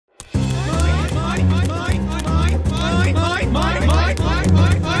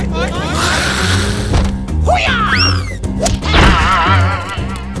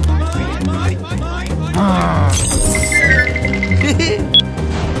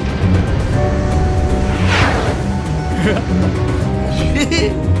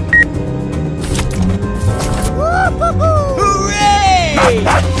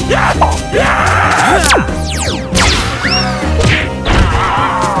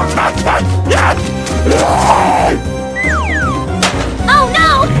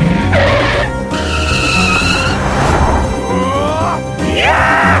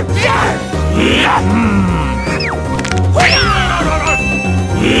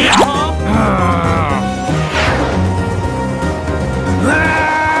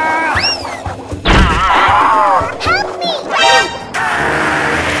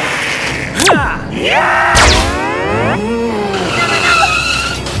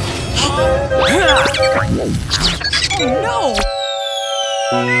No!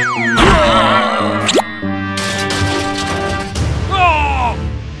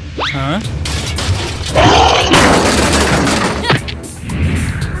 Huh?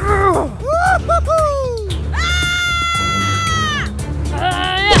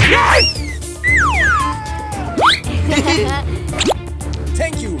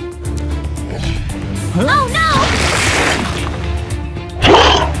 Thank you. Huh? Oh no!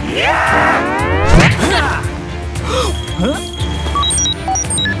 Huh?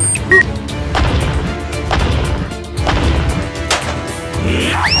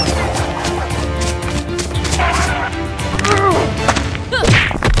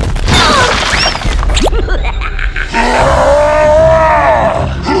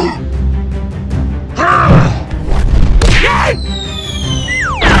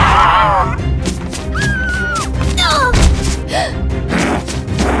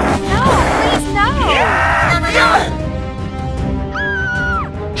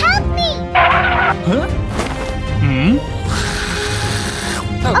 Huh? Hmm?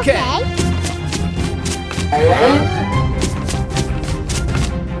 Okay.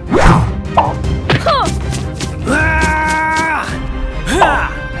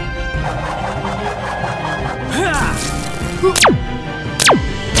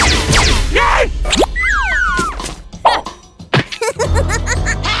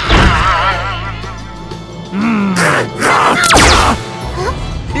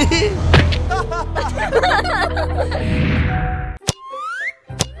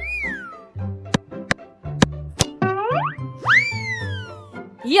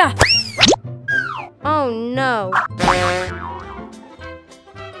 Yeah. Oh no.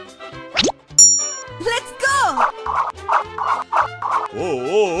 Let's go.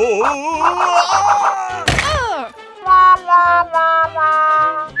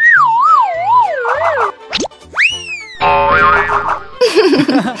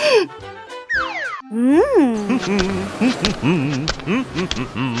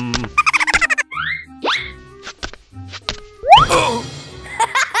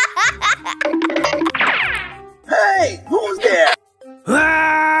 Hey, who's there?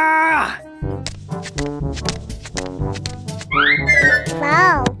 Wow.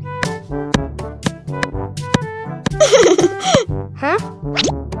 Huh?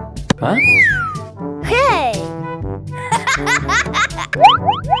 Huh? Hey!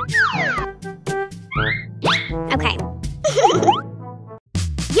 Okay.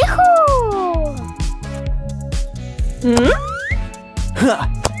 Yahoo! Hmm? Huh.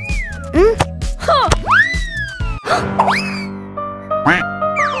 Hmm? Huh.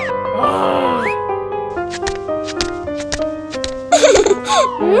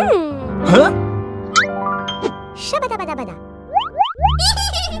 Huh? Shabadabadabada.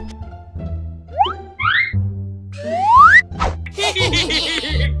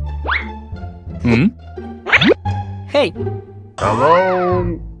 Hmm? Hey.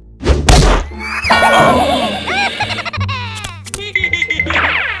 Hello.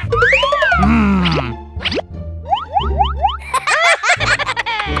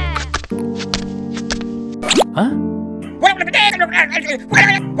 Huh?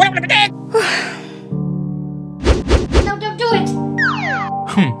 No, don't do it!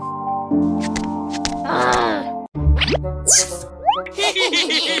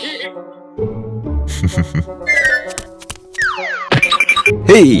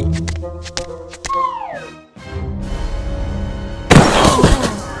 Hey.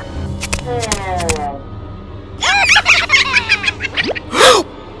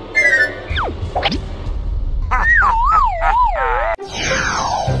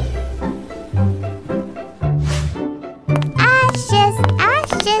 Ashes,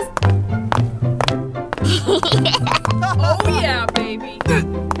 ashes. Oh yeah, baby.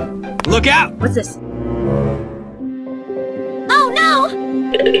 Look out! What's this? Oh no!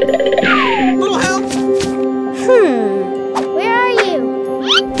 Little help! Where are you?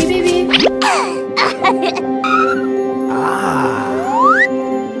 Beep, beep, beep.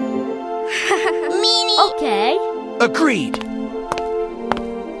 Meanie. Okay. Agreed.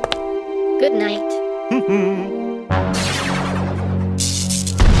 Good night.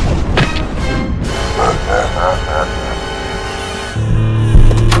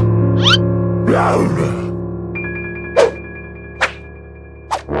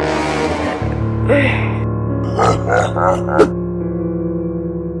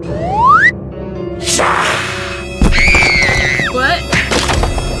 What?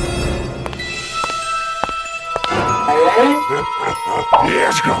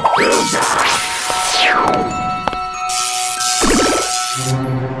 Let's go.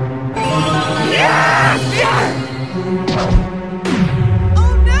 Yeah! Hey,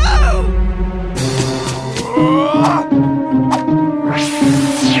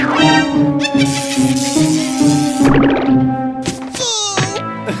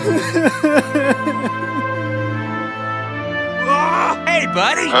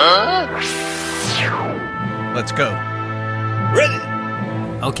 buddy! Let's go. Ready?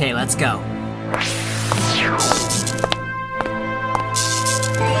 Okay, let's go.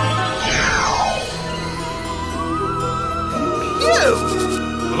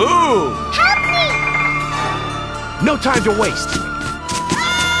 Ooh! Help me! No time to waste.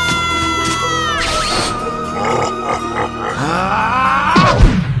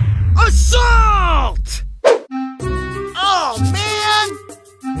 Assault! Oh, man!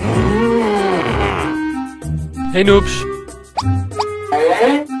 Hey, noobs.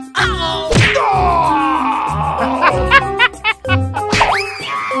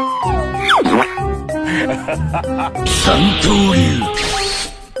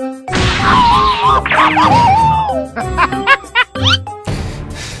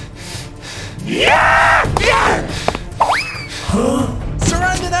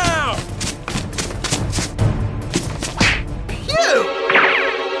 Surrender now! Phew!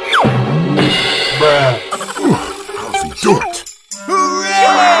 How's he do it?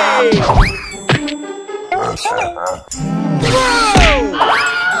 Hooray! Whoa!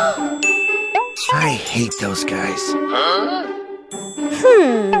 I hate those guys.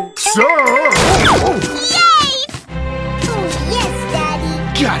 Sir! Yay! Oh, yes, Daddy.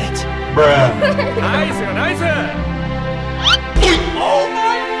 Got it. Nice, nice. Oh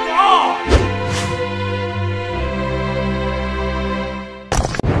my God!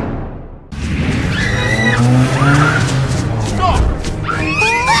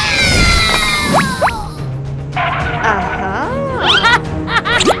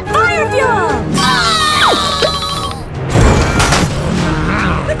 Fire fuel!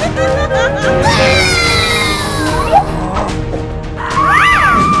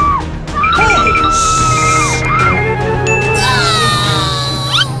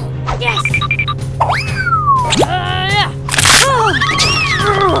 Yes!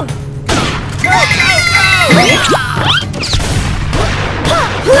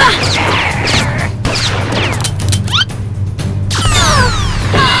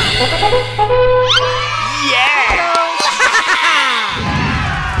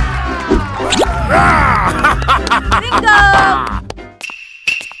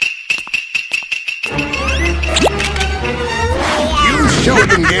 You show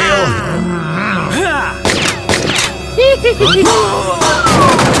them, Gale.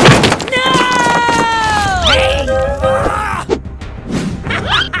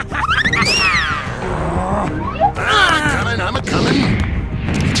 I'm a coming.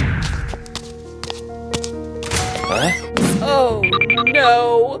 Oh,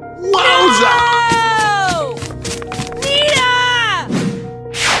 no. Wowza! No!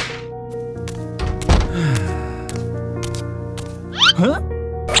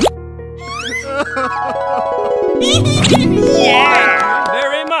 Nita! Yeah!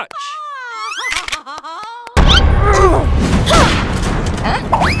 Very much.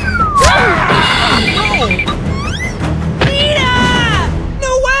 Nita!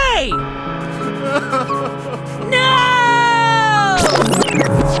 No way! No!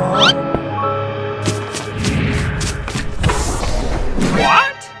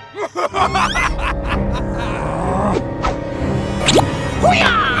 What?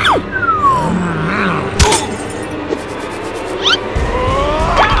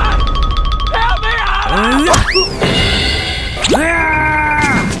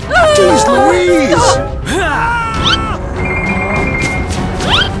 Jeez Louise!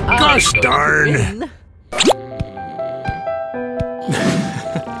 Gosh darn!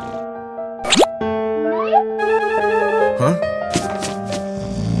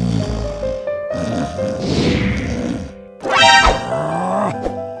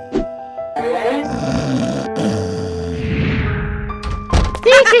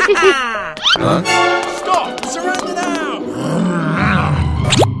 Huh? Stop! Surrender now!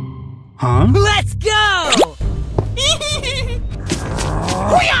 Huh? Let's go!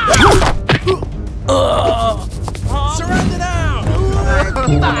 Surrender now!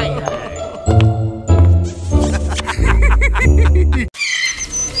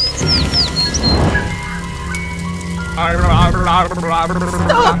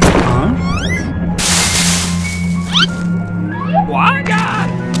 What? God!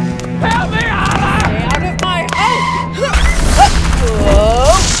 Help me, Allah! Stay out of my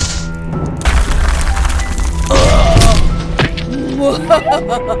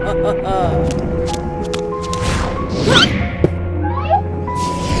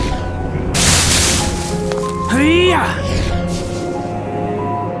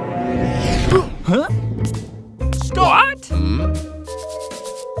Huh? What?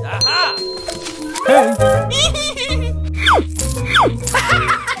 Aha! Hey.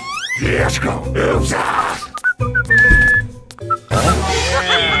 Let's go.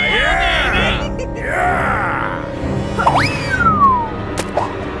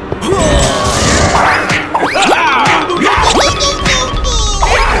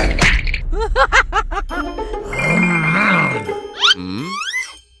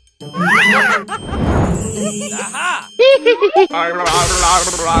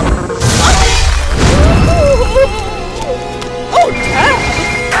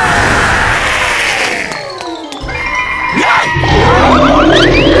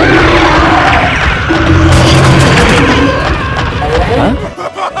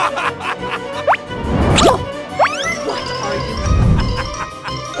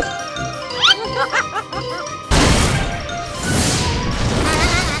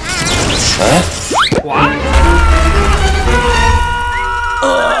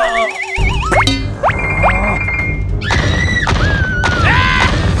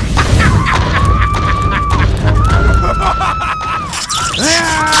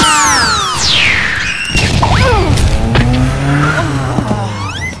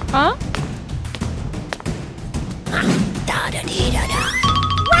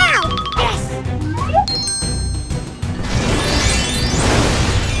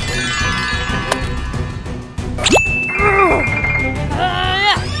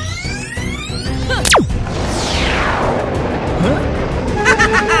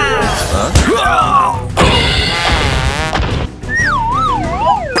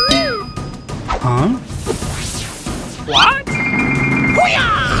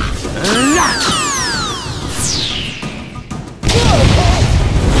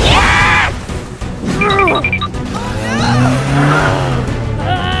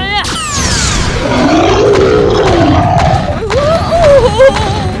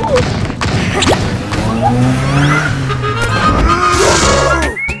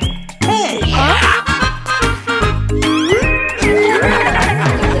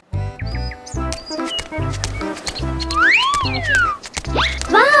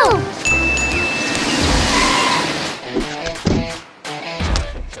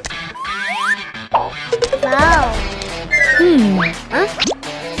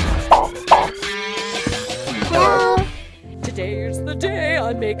 Today's the day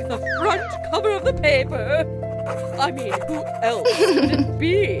I make the front cover of the paper. I mean, who else would it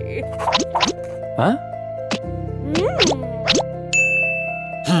be? Huh?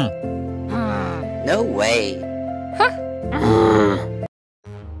 No way.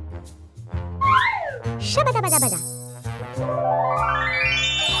 Shabba-dabba-dabba-da.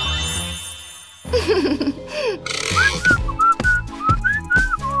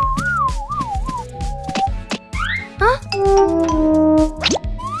 Huh?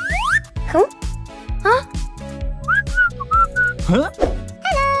 Huh? Huh? Huh? Hello.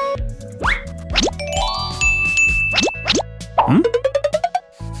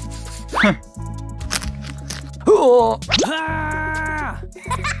 Huh? Oh.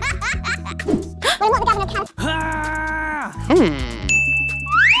 When will the governor come?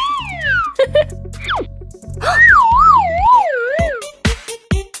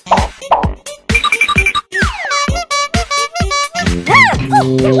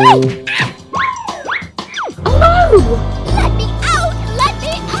 Wait! Oh no! Let me out! Let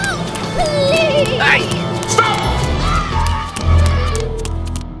me out! Please! Hey! Stop!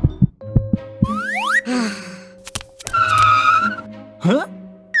 Huh? Huh?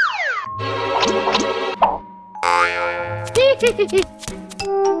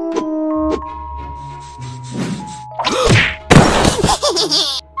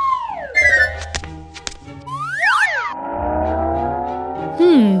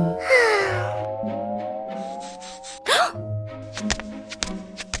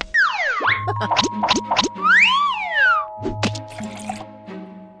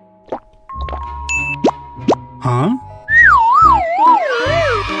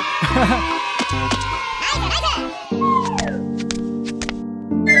 Hello.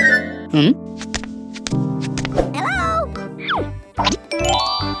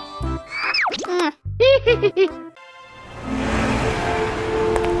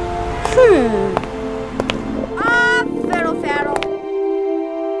 Farrell.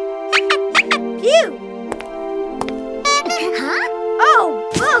 Phew. Huh? Oh,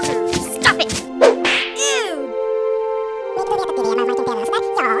 booger! Stop it! Ew!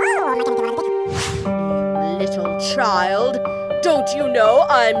 Little child. Don't you know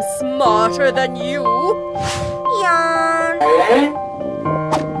I'm smarter than you? Yawn.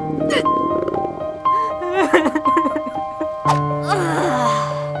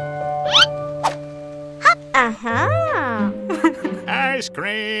 Uh-huh. Ice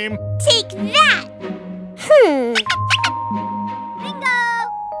cream. Take that. Bingo.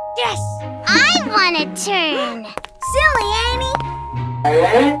 Yes. I want a turn. Silly, Amy.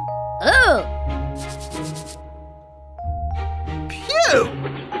 Oh. Phew!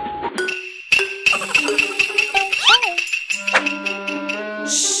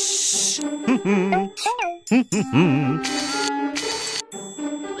 Shh.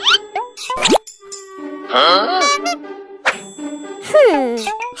 Huh?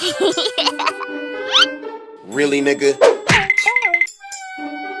 Really, nigga?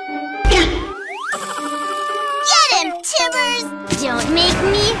 Get him, Tibbers! Don't make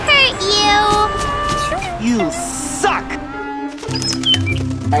me hurt you! You suck!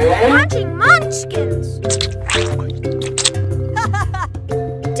 Watching Munchkins!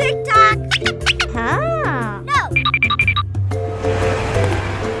 Tick-tock! Huh? No!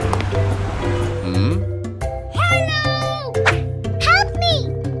 Hello! Help me!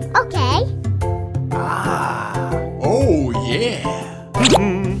 Okay. Oh, yeah.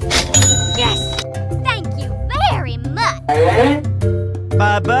 Yes! Thank you very much!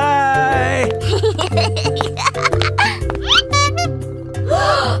 Bye-bye.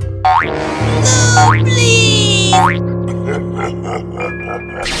 No, please!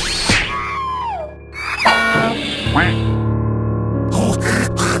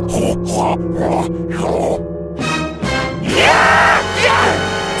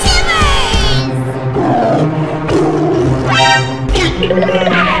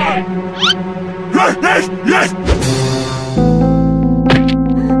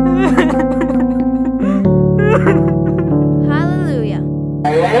 Hallelujah.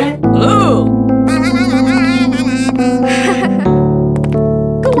 Ooh!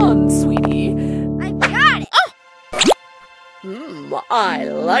 Go on, sweetie. I got it! I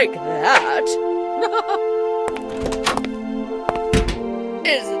like that.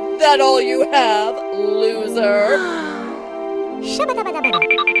 Is that all you have, loser?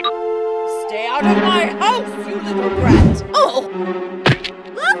 Stay out of my house, you little brat! Oh!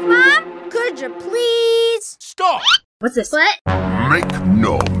 Look, Mom! Could you please? Stop! What's this? What? Make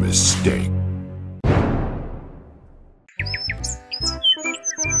no mistake.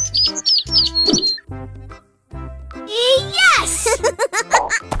 Yes!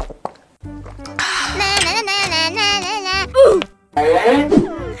 Na na na na na na na.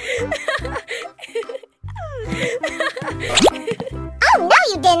 Oh no,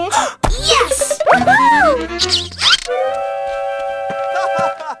 you didn't! Yes!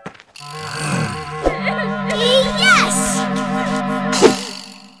 Yes!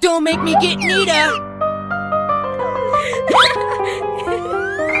 Don't make me get Nita!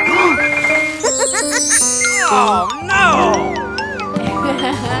 Oh, no!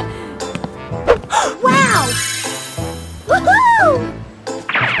 Wow! Woohoo!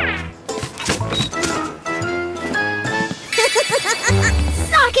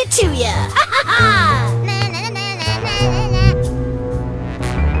 Sock it to ya! Na na na na na na na.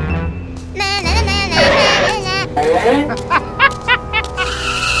 Na na na na na na na.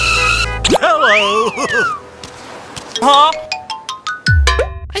 Hello! Huh?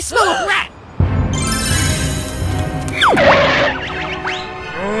 I smell a rat!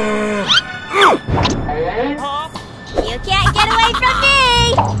 You can't get away from me!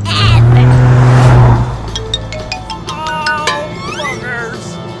 Oh, buggers!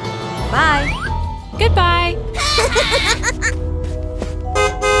 Bye. Goodbye.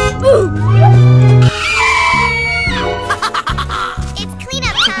 It's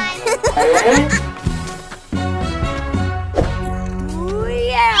cleanup time! Ooh,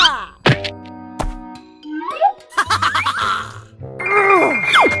 yeah!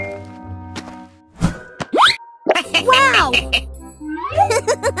 Wow!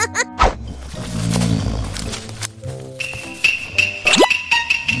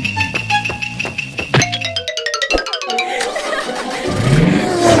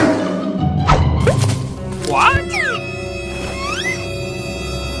 What?